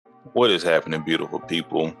What is happening, beautiful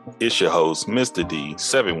people? It's your host, Mr.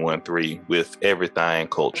 D713 with Everything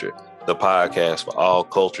Culture, the podcast for all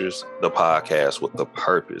cultures, the podcast with a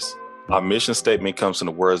purpose. Our mission statement comes from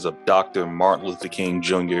the words of Dr. Martin Luther King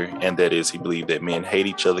Jr., and that is, he believed that men hate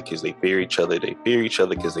each other because they fear each other. They fear each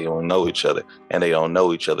other because they don't know each other, and they don't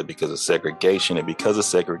know each other because of segregation. And because of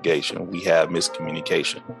segregation, we have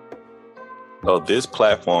miscommunication. So this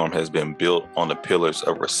platform has been built on the pillars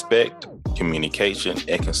of respect, communication,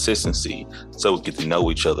 and consistency, so we get to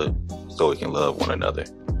know each other, so we can love one another.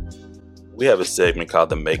 We have a segment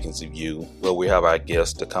called The Makings of You, where we have our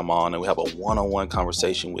guests to come on and we have a one-on-one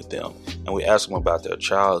conversation with them, and we ask them about their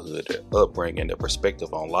childhood, their upbringing, their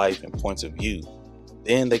perspective on life, and points of view.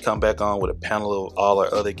 Then they come back on with a panel of all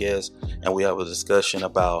our other guests, and we have a discussion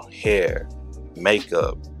about hair,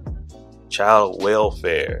 makeup, child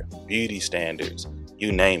welfare, beauty standards,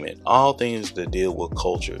 you name it. All things that deal with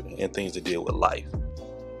culture and things that deal with life.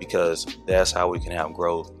 Because that's how we can have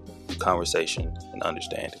growth, conversation, and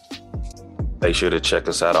understanding. Make sure to check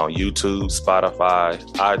us out on YouTube, Spotify,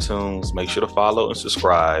 iTunes. Make sure to follow and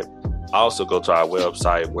subscribe. Also go to our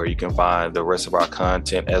website where you can find the rest of our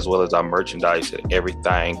content as well as our merchandise at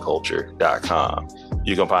everythingculture.com.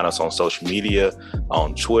 You can find us on social media,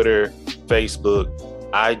 on Twitter, Facebook,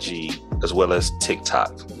 IG, as well as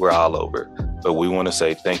TikTok. We're all over. But we want to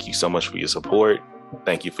say thank you so much for your support.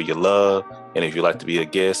 Thank you for your love. And if you'd like to be a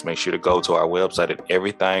guest, make sure to go to our website at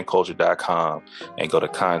everythingculture.com and go to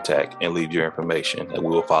contact and leave your information, and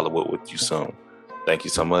we will follow up with you soon. Thank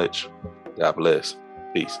you so much. God bless.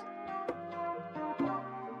 Peace.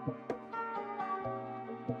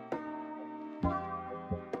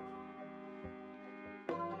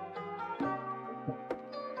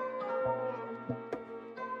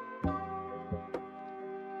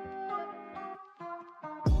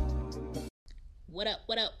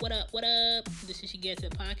 What up? This is She Gets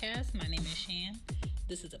It podcast. My name is Shan.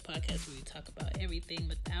 This is a podcast where we talk about everything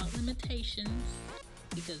without limitations,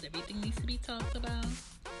 because everything needs to be talked about.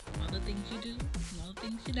 All the things you do, and all the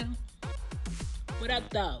things you don't. What up,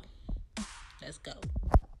 though? Let's go.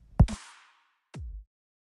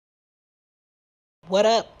 What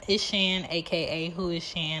up? It's Shan, aka Who is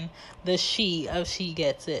Shan, the she of She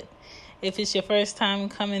Gets It. If it's your first time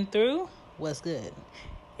coming through, what's good?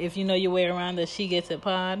 If you know your way around the She Gets It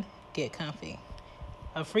pod, get comfy.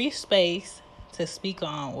 A free space to speak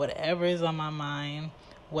on whatever is on my mind,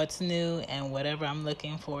 what's new, and whatever I'm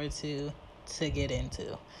looking forward to get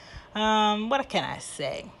into. What can I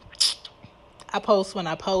say? I post when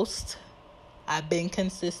I post. I've been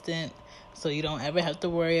consistent, so you don't ever have to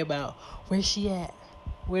worry about where's she at,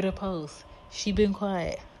 where to post. She been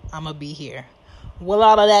quiet. I'ma be here. With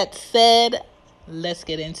all of that said, let's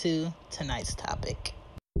get into tonight's topic.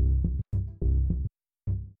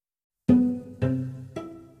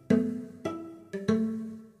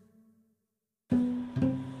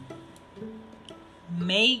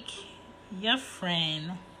 Make your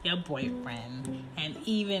friend your boyfriend, and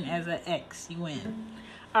even as an ex, you win.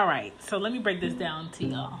 All right, so let me break this down to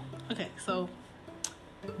y'all. Okay, so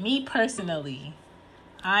me personally,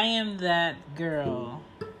 I am that girl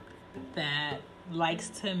that likes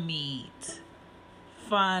to meet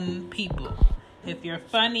fun people. If you're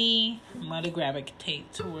funny, I'm going to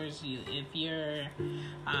gravitate towards you. If you're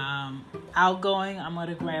outgoing, I'm going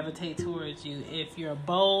to gravitate towards you. If you're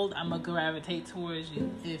bold, I'm going to gravitate towards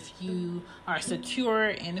you. If you are secure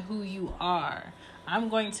in who you are, I'm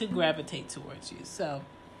going to gravitate towards you. So,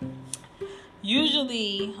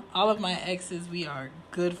 usually, all of my exes, we are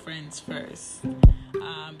good friends first.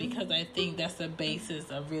 Because I think that's the basis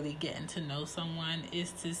of really getting to know someone,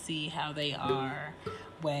 is to see how they are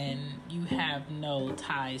when you have no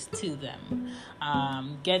ties to them.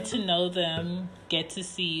 Get to know them, get to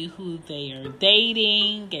see who they are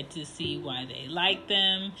dating, get to see why they like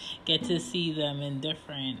them, get to see them in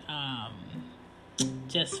different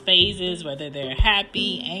just phases, whether they're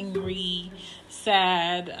happy, angry,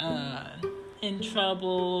 sad, in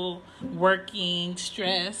trouble, working,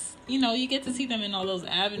 stress. You get to see them in all those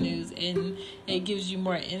avenues, and it gives you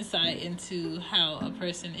more insight into how a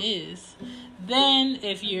person is. Then,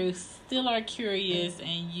 if you still are curious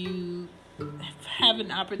and you have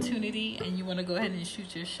an opportunity and you want to go ahead and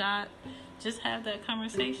shoot your shot, just have that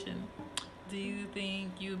conversation. Do you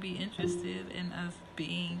think you would be interested in us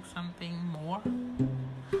being something more?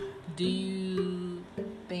 Do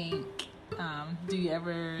you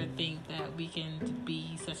ever think that we can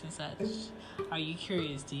be such and such? Are you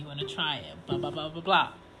curious? Do you want to try it? Blah, blah, blah, blah, blah.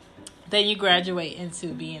 Then you graduate into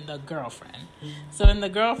being the girlfriend. So in the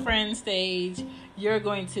girlfriend stage, you're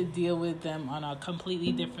going to deal with them on a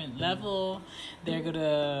completely different level. They're going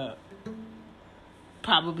to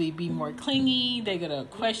probably be more clingy. They're going to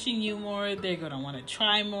question you more. They're going to want to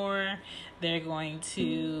try more. They're going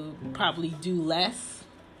to probably do less.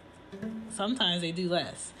 Sometimes they do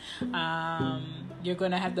less. You're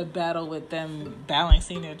going to have to battle with them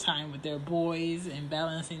balancing their time with their boys and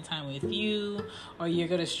balancing time with you, or you're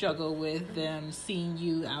going to struggle with them seeing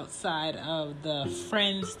you outside of the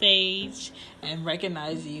friend stage and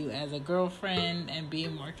recognize you as a girlfriend and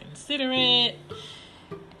being more considerate.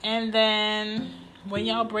 And then when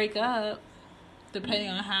y'all break up, depending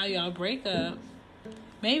on how y'all break up,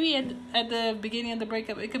 maybe at the beginning of the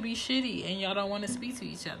breakup, it could be shitty and y'all don't want to speak to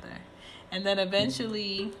each other. And then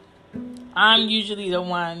eventually, I'm usually the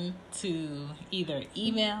one to either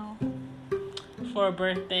email for a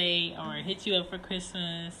birthday or hit you up for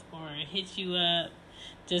Christmas or hit you up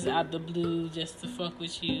just out the blue just to fuck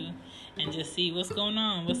with you and just see what's going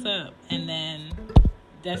on, what's up. And then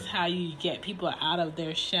that's how you get people out of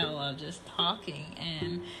their shell of just talking.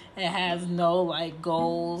 And it has no, like,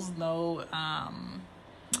 goals, no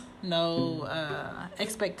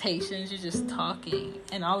expectations. You're just talking,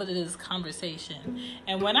 and all of it is conversation.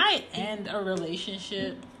 And when I end a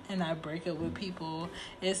relationship and I break up with people,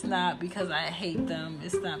 it's not because I hate them.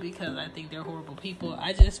 It's not because I think they're horrible people.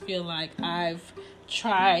 I just feel like I've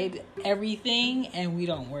tried everything and we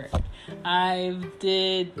don't work. I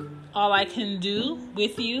did all I can do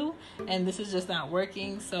with you and this is just not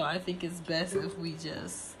working. So I think it's best if we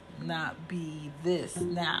just not be this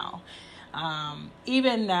now.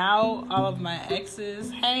 Even now, all of my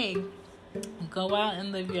exes, hey, go out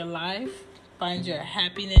and live your life. Find your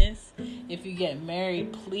happiness. If you get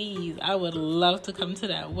married, please, I would love to come to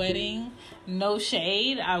that wedding. No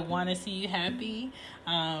shade. I want to see you happy.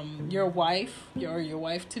 Your wife, your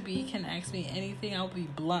wife-to-be can ask me anything. I'll be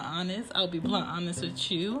blunt honest. I'll be blunt honest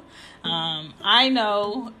with you. I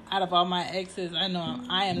know, out of all my exes, I know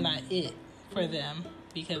I am not it for them,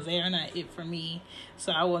 because they are not it for me.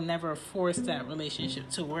 So I will never force that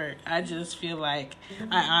relationship to work. I just feel like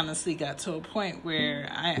I honestly got to a point where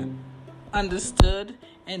I understood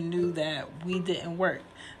and knew that we didn't work.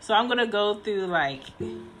 So I'm going to go through like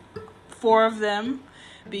 4 of them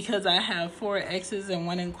because I have 4 exes and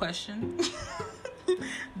 1 in question.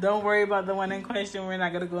 Don't worry about the 1 in question. We're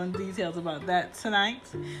not going to go into details about that tonight.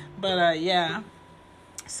 But yeah.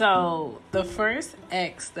 So the first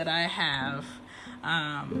ex that I have,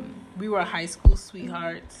 we were high school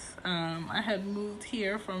sweethearts. I had moved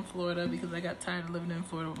here from Florida because I got tired of living in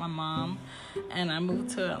Florida with my mom, and I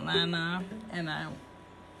moved to Atlanta, and I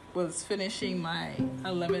was starting my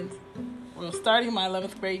 11th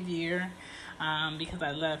grade year, because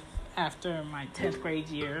I left after my 10th grade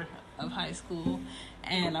year of high school,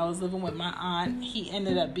 and I was living with my aunt. He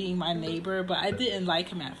ended up being my neighbor, but I didn't like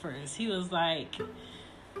him at first. He was like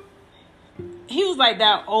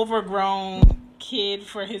that overgrown kid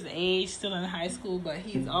for his age, still in high school, but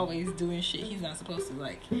he's always doing shit he's not supposed to.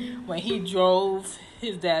 Like, when he drove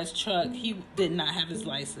his dad's truck, he did not have his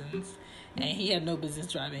license, and he had no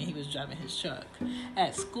business driving. He was driving his truck.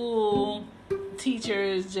 At school,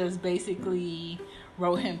 teachers just basically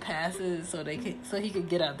wrote him passes so he could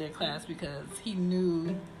get out their class because he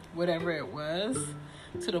knew whatever it was,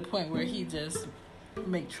 to the point where he just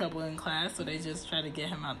make trouble in class, so they just try to get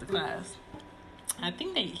him out the class. I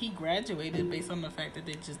think he graduated based on the fact that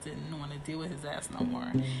they just didn't want to deal with his ass no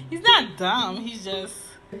more. He's not dumb. He's just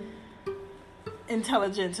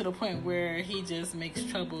intelligent to the point where he just makes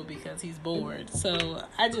trouble because he's bored. So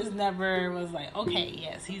I just never was like, okay,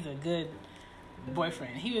 yes, he's a good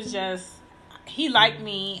boyfriend. He liked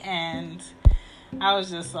me, and I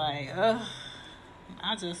was just like, ugh,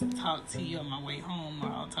 I'll just talk to you on my way home, or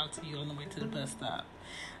I'll talk to you on the way to the bus stop.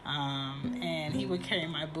 And he would carry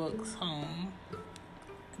my books home.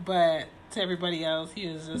 But to everybody else, he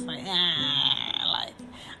was just like,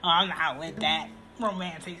 I'm not with that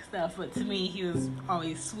romantic stuff. But to me, he was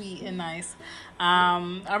always sweet and nice.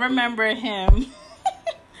 I remember him.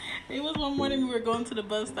 It was one morning we were going to the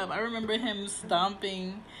bus stop. I remember him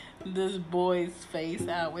stomping this boy's face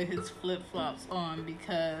out with his flip-flops on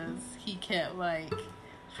because he kept, like,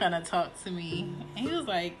 trying to talk to me. And he was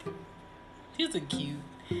a cute.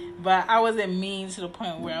 But I wasn't mean to the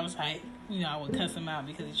point where I was like, I would cuss him out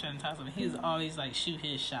because he's trying to talk to me. He was always like, shoot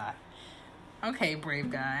his shot. Okay, brave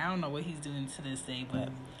guy. I don't know what he's doing to this day, but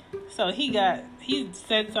so he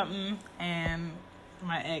said something, and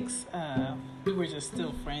my ex, we were just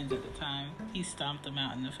still friends at the time. He stomped him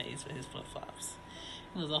out in the face with his flip-flops.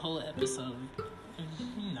 It was a whole episode of,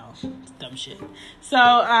 dumb shit.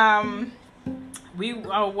 So, we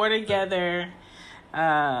were together,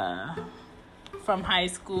 from high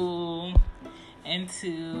school,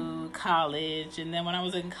 into college. And then when I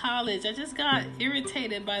was in college, I just got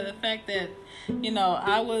irritated by the fact that,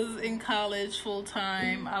 I was in college full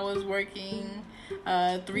time. I was working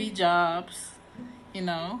 3 jobs,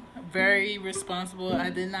 very responsible. I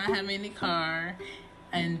did not have any car.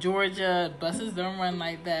 In Georgia, buses don't run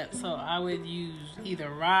like that, so I would use either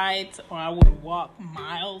rides or I would walk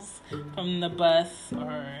miles from the bus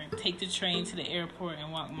or take the train to the airport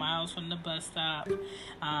and walk miles from the bus stop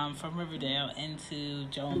from Riverdale into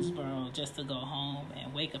Jonesboro just to go home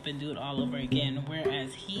and wake up and do it all over again,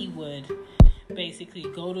 whereas he would basically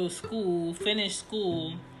go to school, finish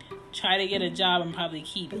school, try to get a job, and probably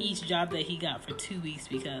keep each job that he got for 2 weeks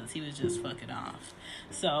because he was just fucking off.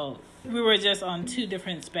 So we were just on 2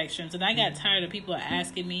 different spectrums, and I got tired of people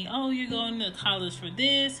asking me, oh, you're going to college for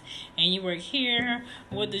this and you work here,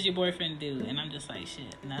 what does your boyfriend do? And I'm just like,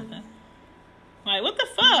 shit, nothing. Like, what the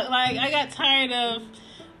fuck? Like, I got tired of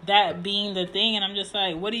that being the thing, and I'm just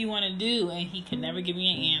like, what do you want to do? And he could never give me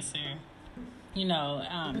an answer.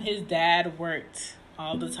 His dad worked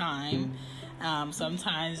all the time.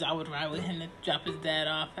 Sometimes I would ride with him to drop his dad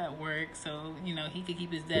off at work so, he could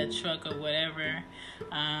keep his dad's truck or whatever.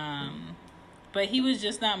 But he was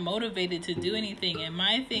just not motivated to do anything. And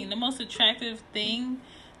my thing, the most attractive thing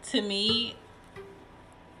to me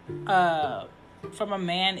from a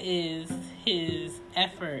man is his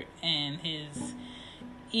effort and his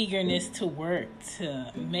eagerness to work, to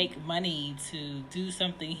make money, to do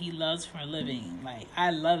something he loves for a living. Like,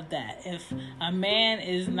 I love that. If a man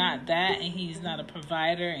is not that and he's not a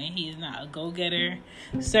provider and he's not a go-getter,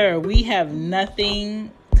 sir, we have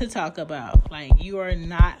nothing to talk about. Like, you are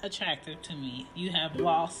not attractive to me. You have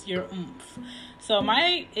lost your oomph. So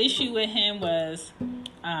my issue with him was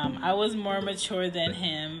I was more mature than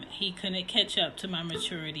him. He couldn't catch up to my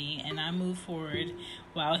maturity, and I moved forward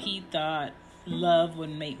while he thought love would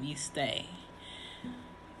make me stay.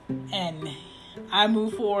 And I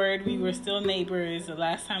moved forward. We were still neighbors. The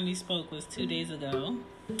last time we spoke was 2 days ago.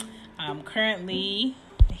 Currently,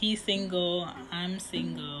 he's single. I'm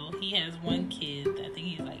single. He has 1 kid. I think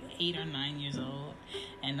he's like 8 or 9 years old.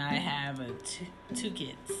 And I have 2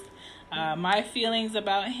 kids. My feelings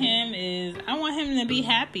about him is I want him to be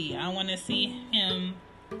happy. I want to see him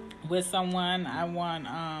with someone. I want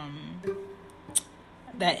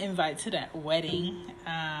that invite to that wedding,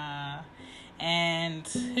 and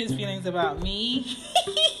his feelings about me,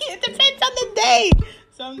 it depends on the day.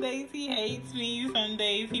 Some days he hates me, some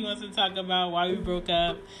days he wants to talk about why we broke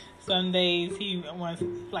up, some days he wants,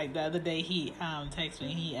 like the other day he texted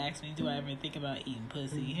me, he asked me, do I ever think about eating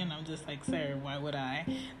pussy? And I'm just like, sir, why would I?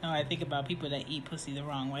 No, I think about people that eat pussy the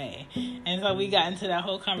wrong way. And so we got into that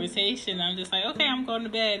whole conversation. I'm just like, okay, I'm going to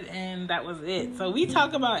bed, and that was it. So we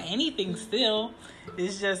talk about anything still.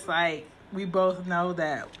 It's just like we both know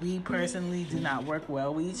that we personally do not work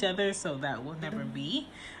well with each other, so that will never be.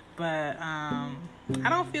 But I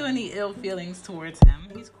don't feel any ill feelings towards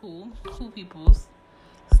him. He's cool peoples.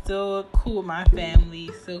 Still cool with my family.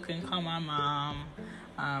 Still can call my mom.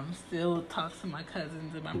 Still talk to my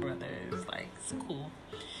cousins and my brothers. Like, it's cool.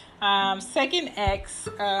 Second ex.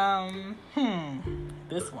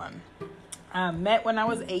 This one. Met when I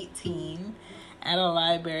was 18 at a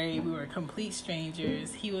library. We were complete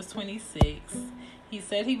strangers. He was 26. He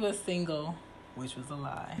said he was single, which was a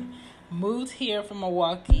lie. Moved here from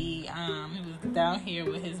Milwaukee. He was down here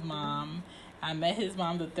with his mom. I met his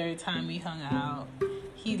mom the 3rd time we hung out.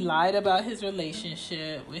 He lied about his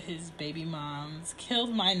relationship with his baby moms,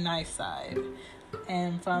 killed my nice side.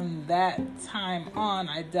 And from that time on,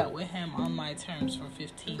 I dealt with him on my terms for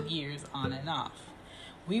 15 years on and off.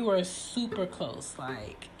 We were super close,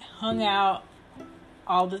 like hung out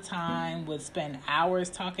all the time, would spend hours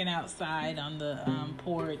talking outside on the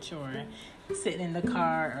porch or sitting in the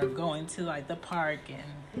car or going to like the park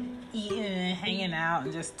and eating and hanging out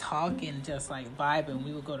and just talking, just like vibing.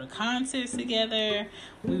 We would go to concerts together.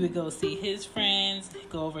 We would go see his friends,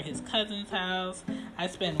 go over his cousin's house. I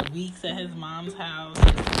spent weeks at his mom's house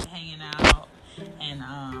just hanging out and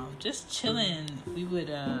just chilling. We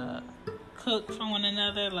would cook for one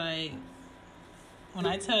another. Like, when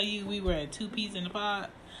I tell you we were at 2 peas in a pot,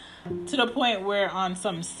 to the point where on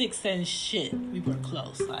some Sixth Sense shit, we were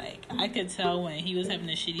close. Like, I could tell when he was having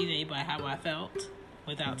a shitty day by how I felt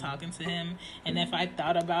without talking to him. And if I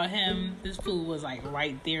thought about him, this fool was like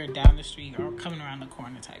right there down the street or coming around the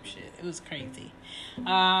corner type shit. It was crazy.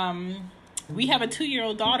 We have a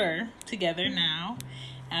 2-year-old daughter together now.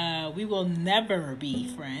 We will never be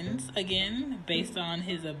friends again based on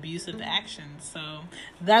his abusive actions. So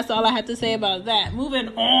that's all I have to say about that. Moving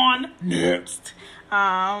on. Next.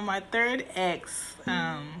 My 3rd ex.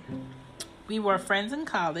 We were friends in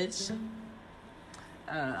college.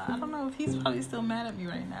 I don't know if he's probably still mad at me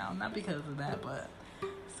right now. Not because of that, but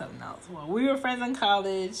something else. Well, we were friends in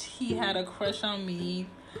college. He had a crush on me.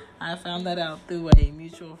 I found that out through a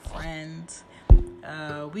mutual friend.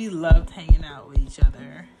 We loved hanging out with each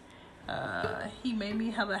other. He made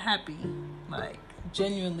me hella happy. Like,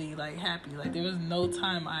 genuinely, like, happy. Like, there was no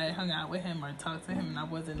time I hung out with him or talked to him and I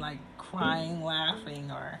wasn't, like, crying,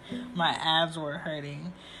 laughing, or my abs were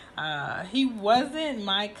hurting. He wasn't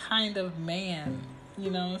my kind of man. You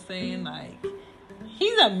know what I'm saying? Like,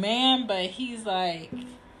 he's a man, but he's, like,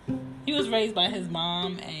 he was raised by his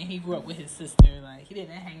mom and he grew up with his sister. Like, he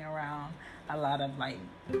didn't hang around a lot of, like,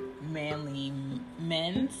 manly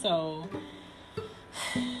men. So,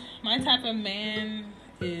 my type of man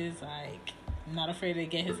is, like, not afraid to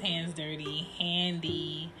get his hands dirty,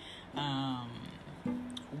 handy,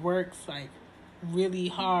 works, like, really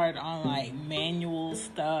hard on, like, manual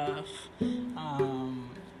stuff,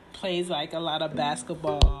 plays, like, a lot of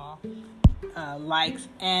basketball, likes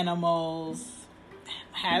animals,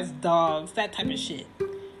 has dogs, that type of shit.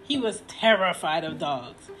 He was terrified of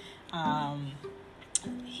dogs.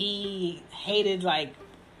 He hated, like,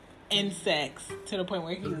 insects to the point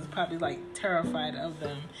where he was probably, like, terrified of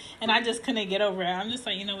them. And I just couldn't get over it. I'm just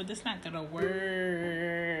like, you know what, this is not gonna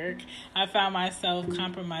work. I found myself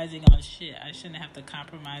compromising on shit I shouldn't have to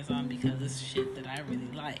compromise on because it's shit that I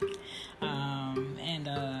really like.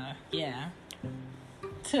 Yeah.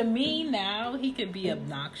 To me now, he could be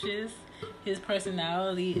obnoxious. His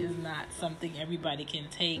personality is not something everybody can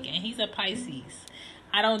take. And he's a Pisces.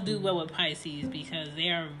 I don't do well with Pisces because they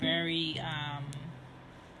are very,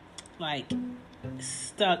 like,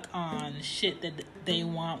 stuck on shit that they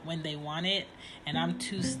want when they want it. And I'm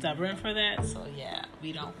too stubborn for that. So, yeah,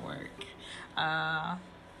 we don't work.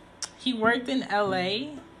 He worked in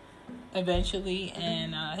LA eventually.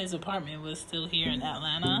 And his apartment was still here in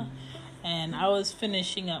Atlanta. And I was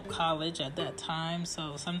finishing up college at that time.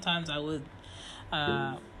 So, sometimes I would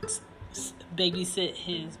house sit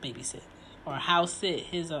his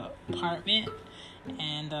apartment.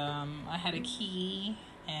 And I had a key.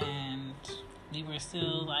 And we were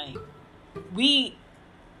still, like, we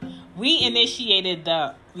initiated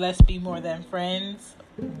the let's be more than friends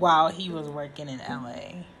while he was working in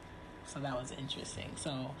LA. So that was interesting.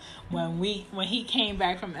 So when he came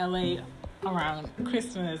back from LA around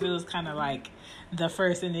Christmas, it was kind of like the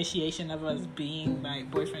first initiation of us being, like,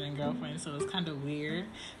 boyfriend and girlfriend. So it was kind of weird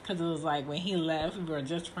because it was like when he left, we were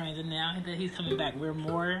just friends, and now that he's coming back, we're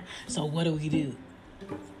more. So what do we do?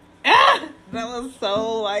 That was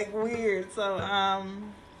so, like, weird. So,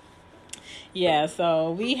 yeah,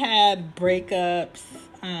 so we had breakups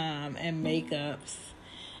and makeups.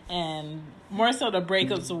 And more so the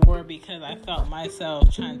breakups were because I felt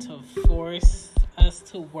myself trying to force us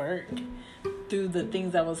to work through the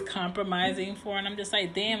things I was compromising for. And I'm just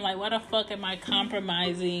like, damn, like, why the fuck am I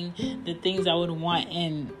compromising the things I would want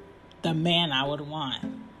in the man I would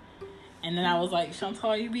want? And then I was like,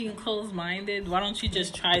 Chantal, are you being closed-minded? Why don't you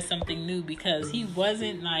just try something new? Because he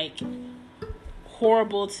wasn't, like,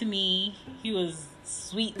 horrible to me. He was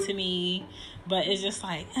sweet to me. But it's just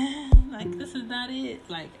like, like, this is not it.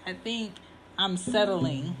 Like, I think I'm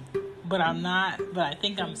settling. But I'm not. But I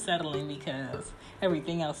think I'm settling because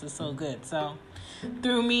everything else is so good. So,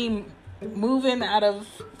 through me moving out of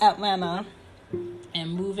Atlanta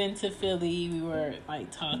and moving to Philly, we were,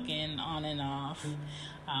 like, talking on and off.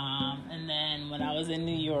 And then when I was in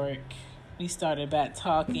New York, we started back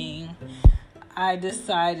talking. I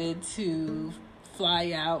decided to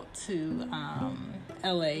fly out to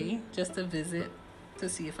LA just to visit, to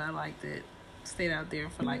see if I liked it. Stayed out there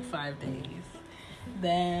for like 5 days.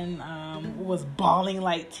 Then was bawling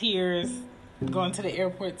like tears, going to the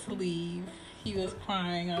airport to leave. He was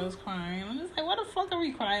crying, I was crying. I'm just like, why the fuck are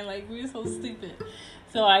we crying? Like, we're so stupid.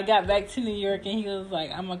 So I got back to New York, and he was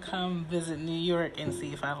like, I'm going to come visit New York and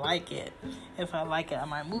see if I like it. If I like it, I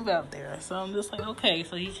might move out there. So I'm just like, okay.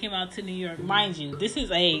 So he came out to New York. Mind you, this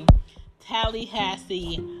is a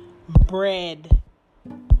Tallahassee bred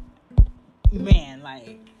man.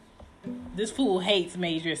 Like, this fool hates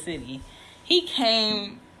Major City. He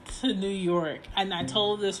came to New York, and I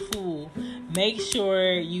told this fool, make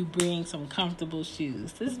sure you bring some comfortable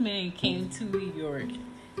shoes. This man came to New York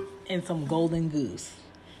in some Golden Goose.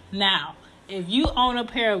 Now, if you own a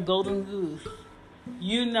pair of Golden Goose,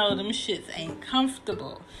 you know them shits ain't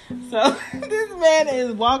comfortable. So this man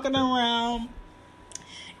is walking around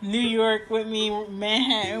New York with me,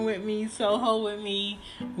 Manhattan with me, Soho with me,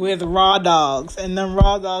 with raw dogs, and them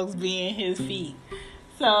raw dogs being his feet.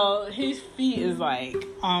 So his feet is like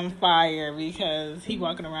on fire because he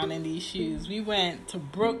walking around in these shoes. We went to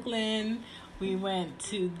Brooklyn We went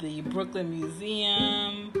to the Brooklyn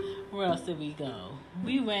Museum. Where else did we go?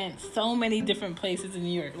 We went so many different places in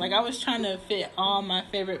New York. Like, I was trying to fit all my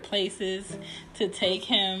favorite places to take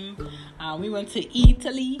him. We went to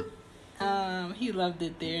Italy. He loved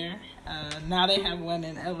it there. Now they have one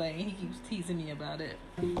in LA. He keeps teasing me about it.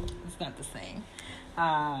 It's not the same.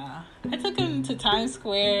 I took him to Times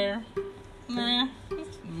Square.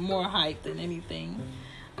 It's more hype than anything.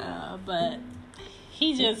 But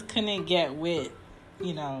he just couldn't get with,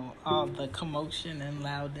 all the commotion and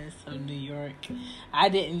loudness of New York. I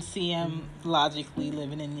didn't see him logically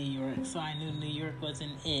living in New York, so I knew New York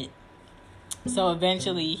wasn't it. So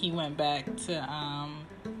eventually he went back to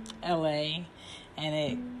LA, and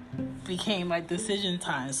it became like decision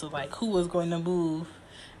time. So like, who was going to move?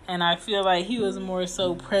 And I feel like he was more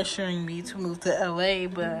so pressuring me to move to LA,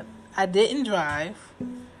 but I didn't drive.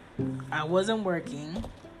 I wasn't working.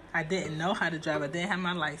 I didn't know how to drive. I didn't have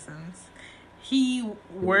my license. He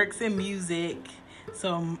works in music,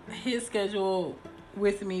 so his schedule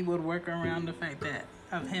with me would work around the fact that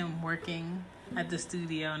of him working at the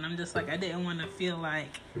studio. And I'm just like, I didn't want to feel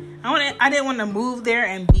like I didn't want to move there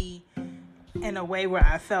and be in a way where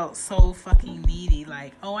I felt so fucking needy.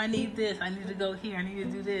 Like, oh, I need this. I need to go here. I need to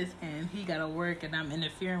do this. And he got to work and I'm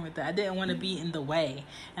interfering with that. I didn't want to be in the way.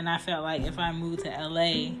 And I felt like if I moved to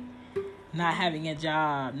LA, not having a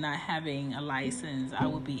job, not having a license, I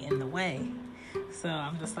would be in the way. So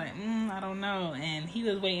I'm just like, I don't know. And he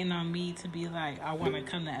was waiting on me to be like, I want to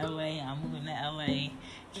come to LA. I'm moving to LA.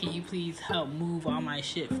 Can you please help move all my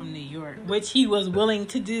shit from New York? Which he was willing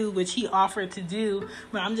to do, which he offered to do.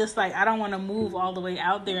 But I'm just like, I don't want to move all the way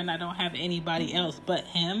out there and I don't have anybody else but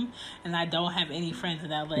him. And I don't have any friends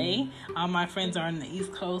in LA. All my friends are on the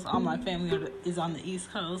East Coast. All my family is on the East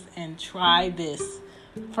Coast. And try this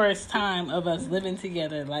first time of us living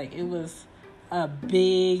together. Like, it was a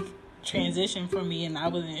big transition for me and I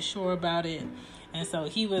wasn't sure about it. And so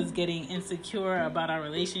he was getting insecure about our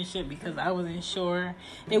relationship because I wasn't sure.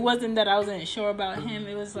 It wasn't that I wasn't sure about him.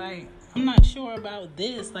 It was like, I'm not sure about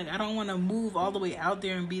this. Like, I don't want to move all the way out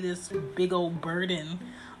there and be this big old burden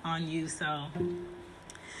on you. So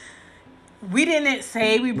we didn't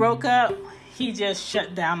say we broke up. He just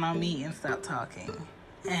shut down on me and stopped talking.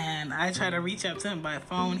 And I tried to reach out to him by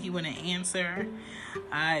phone. He wouldn't answer.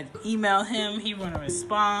 I emailed him. He wouldn't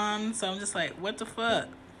respond. So I'm just like, what the fuck?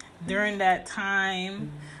 During that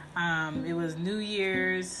time, it was New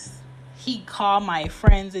Year's. He called my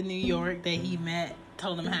friends in New York that he met,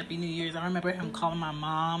 told them Happy New Year's. I remember him calling my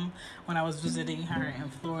mom when I was visiting her in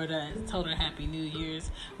Florida and told her Happy New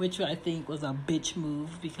Year's, which I think was a bitch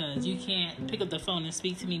move because you can't pick up the phone and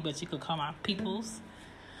speak to me, but you could call my peoples.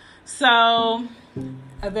 So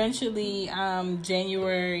eventually,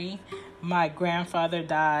 January, my grandfather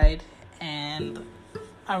died, and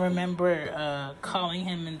I remember calling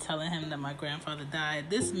him and telling him that my grandfather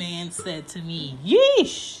died. This man said to me,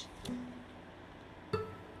 "Yeesh,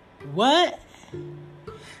 what?"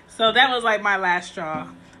 So that was like my last straw.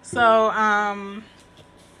 So I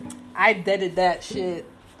deaded that shit.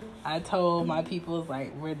 I told my people,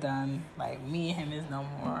 like, we're done. Like, me and him is no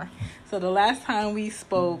more. So the last time we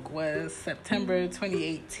spoke was September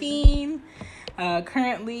 2018.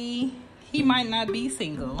 Currently, he might not be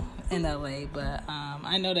single in LA, but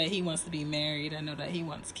I know that he wants to be married. I know that he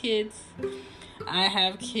wants kids. I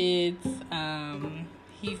have kids.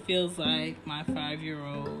 He feels like my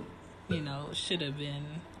 5-year-old, should have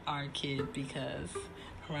been our kid because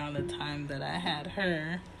around the time that I had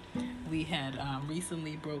her, we had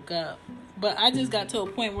recently broke up. But I just got to a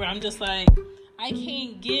point where I'm just like, I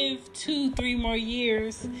can't give 2-3 more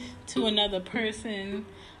years to another person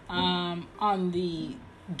on the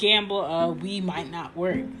gamble of we might not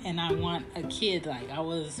work. And I want a kid. Like, I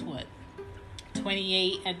was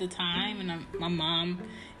 28 at the time, and my mom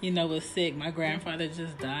was sick. My grandfather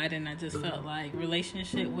just died, and I just felt like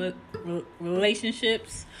relationships,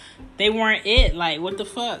 they weren't it. Like, what the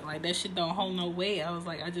fuck? Like, that shit don't hold no weight. I was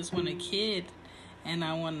like, I just want a kid, and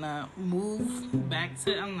I want to move back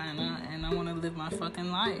to Atlanta, and I want to live my fucking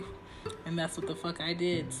life. And that's what the fuck I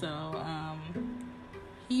did. So,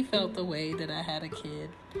 he felt the way that I had a kid.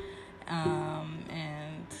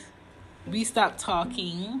 And we stopped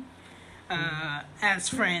talking as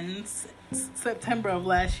friends September of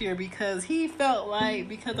last year because he felt like,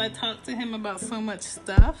 because I talked to him about so much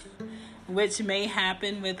stuff, which may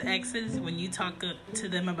happen with exes when you talk to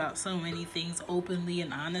them about so many things openly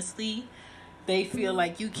and honestly, they feel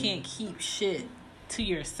like you can't keep shit to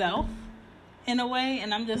yourself in a way.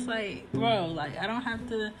 And I'm just like, bro, like, I don't have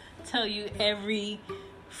to tell you every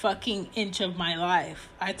fucking inch of my life.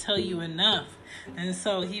 I tell you enough. And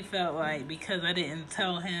so he felt like because I didn't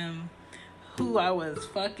tell him who I was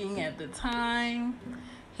fucking at the time.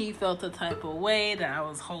 He felt a type of way that I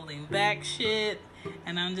was holding back shit.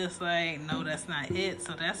 And I'm just like, no, that's not it.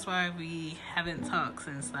 So that's why we haven't talked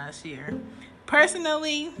since last year.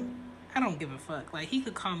 Personally, I don't give a fuck. Like, he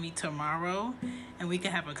could call me tomorrow and we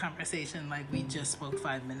could have a conversation like we just spoke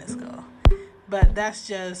 5 minutes ago. But that's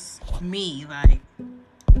just me. Like,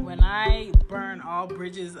 when I burn all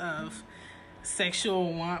bridges of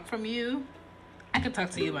sexual want from you, I could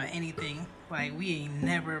talk to you about anything. Like, we ain't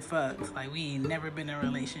never fucked. Like, we ain't never been in a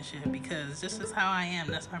relationship, because this is how I am.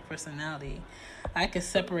 That's my personality. I could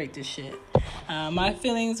separate this shit. My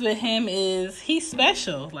feelings with him is he's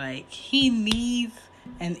special. Like, he needs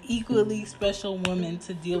an equally special woman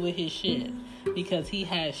to deal with his shit, because he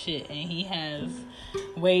has shit and he has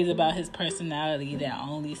ways about his personality that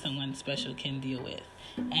only someone special can deal with.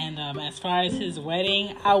 And as far as his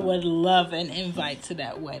wedding, I would love an invite to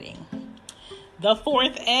that wedding. The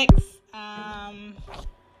fourth ex,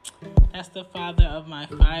 that's the father of my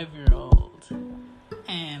 5-year-old.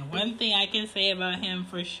 And one thing I can say about him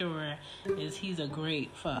for sure is he's a great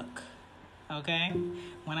fuck. Okay?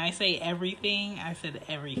 When I say everything, I said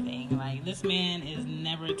everything. Like, this man is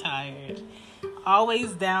never tired.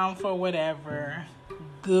 Always down for whatever.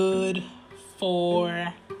 Good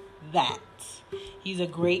for that. He's a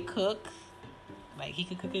great cook. Like, he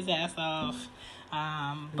can cook his ass off.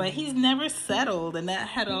 But he's never settled, and that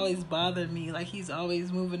had always bothered me. Like, he's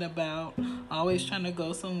always moving about, always trying to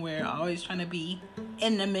go somewhere, always trying to be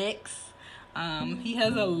in the mix. He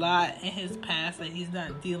has a lot in his past that he's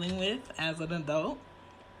not dealing with as an adult.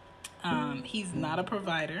 He's not a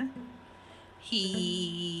provider.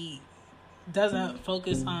 He doesn't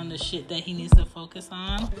focus on the shit that he needs to focus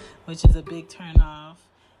on, which is a big turnoff.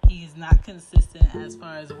 He's not consistent as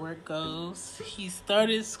far as work goes. He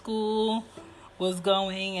started school, was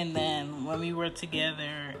going, and then when we were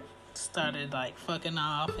together, started like fucking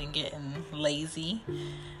off and getting lazy.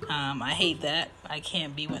 I hate that. I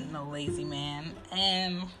can't be with no lazy man.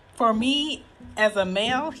 And for me, as a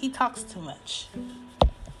male, he talks too much.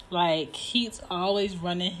 Like, he's always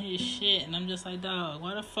running his shit, and I'm just like, dog,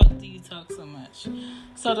 why the fuck do you talk so much?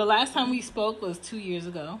 So the last time we spoke was 2 years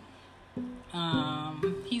ago.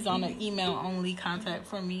 He's on an email only contact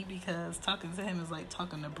for me, because talking to him is like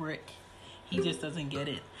talking to brick. He just doesn't get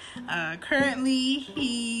it. Currently,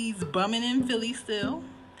 he's bumming in Philly still,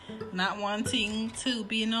 not wanting to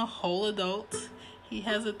be a whole adult. He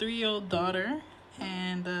has a 3-year-old daughter,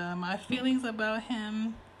 and my feelings about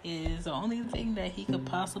him is the only thing that he could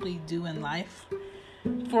possibly do in life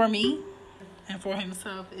for me and for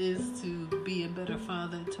himself is to be a better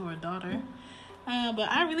father to our daughter. But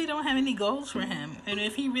I really don't have any goals for him. And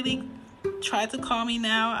if he really tried to call me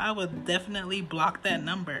now, I would definitely block that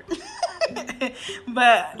number.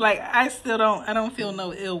 But like, I don't feel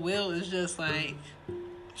no ill will. It's just like,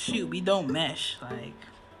 shoot, we don't mesh. Like,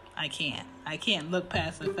 I can't look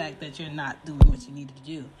past the fact that you're not doing what you need to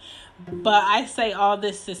do. But I say all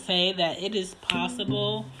this to say that it is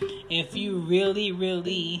possible, if you really,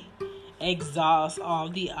 really exhaust all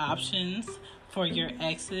the options for your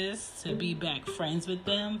exes, to be back friends with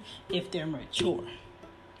them if they're mature.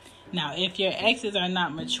 Now, if your exes are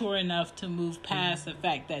not mature enough to move past the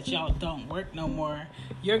fact that y'all don't work no more,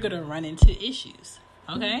 you're going to run into issues.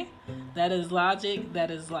 Okay? That is logic. That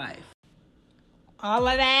is life. All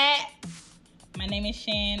of that. My name is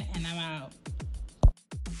Shan, and I'm out.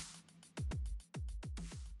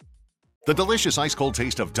 The delicious ice-cold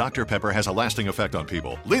taste of Dr. Pepper has a lasting effect on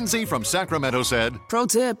people. Lindsay from Sacramento said, Pro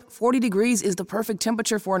tip, 40 degrees is the perfect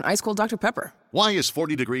temperature for an ice-cold Dr. Pepper. Why is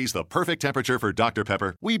 40 degrees the perfect temperature for Dr.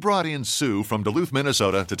 Pepper? We brought in Sue from Duluth,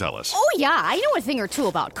 Minnesota to tell us. Oh yeah, I know a thing or two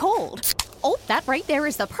about cold. Oh, that right there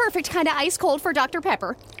is the perfect kind of ice cold for Dr.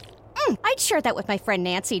 Pepper. I'd share that with my friend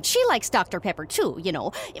Nancy. She likes Dr. Pepper too, you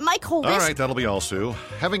know. My coldest... All right, that'll be all, Sue.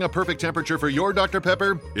 Having a perfect temperature for your Dr.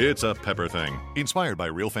 Pepper? It's a Pepper thing. Inspired by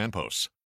real fan posts.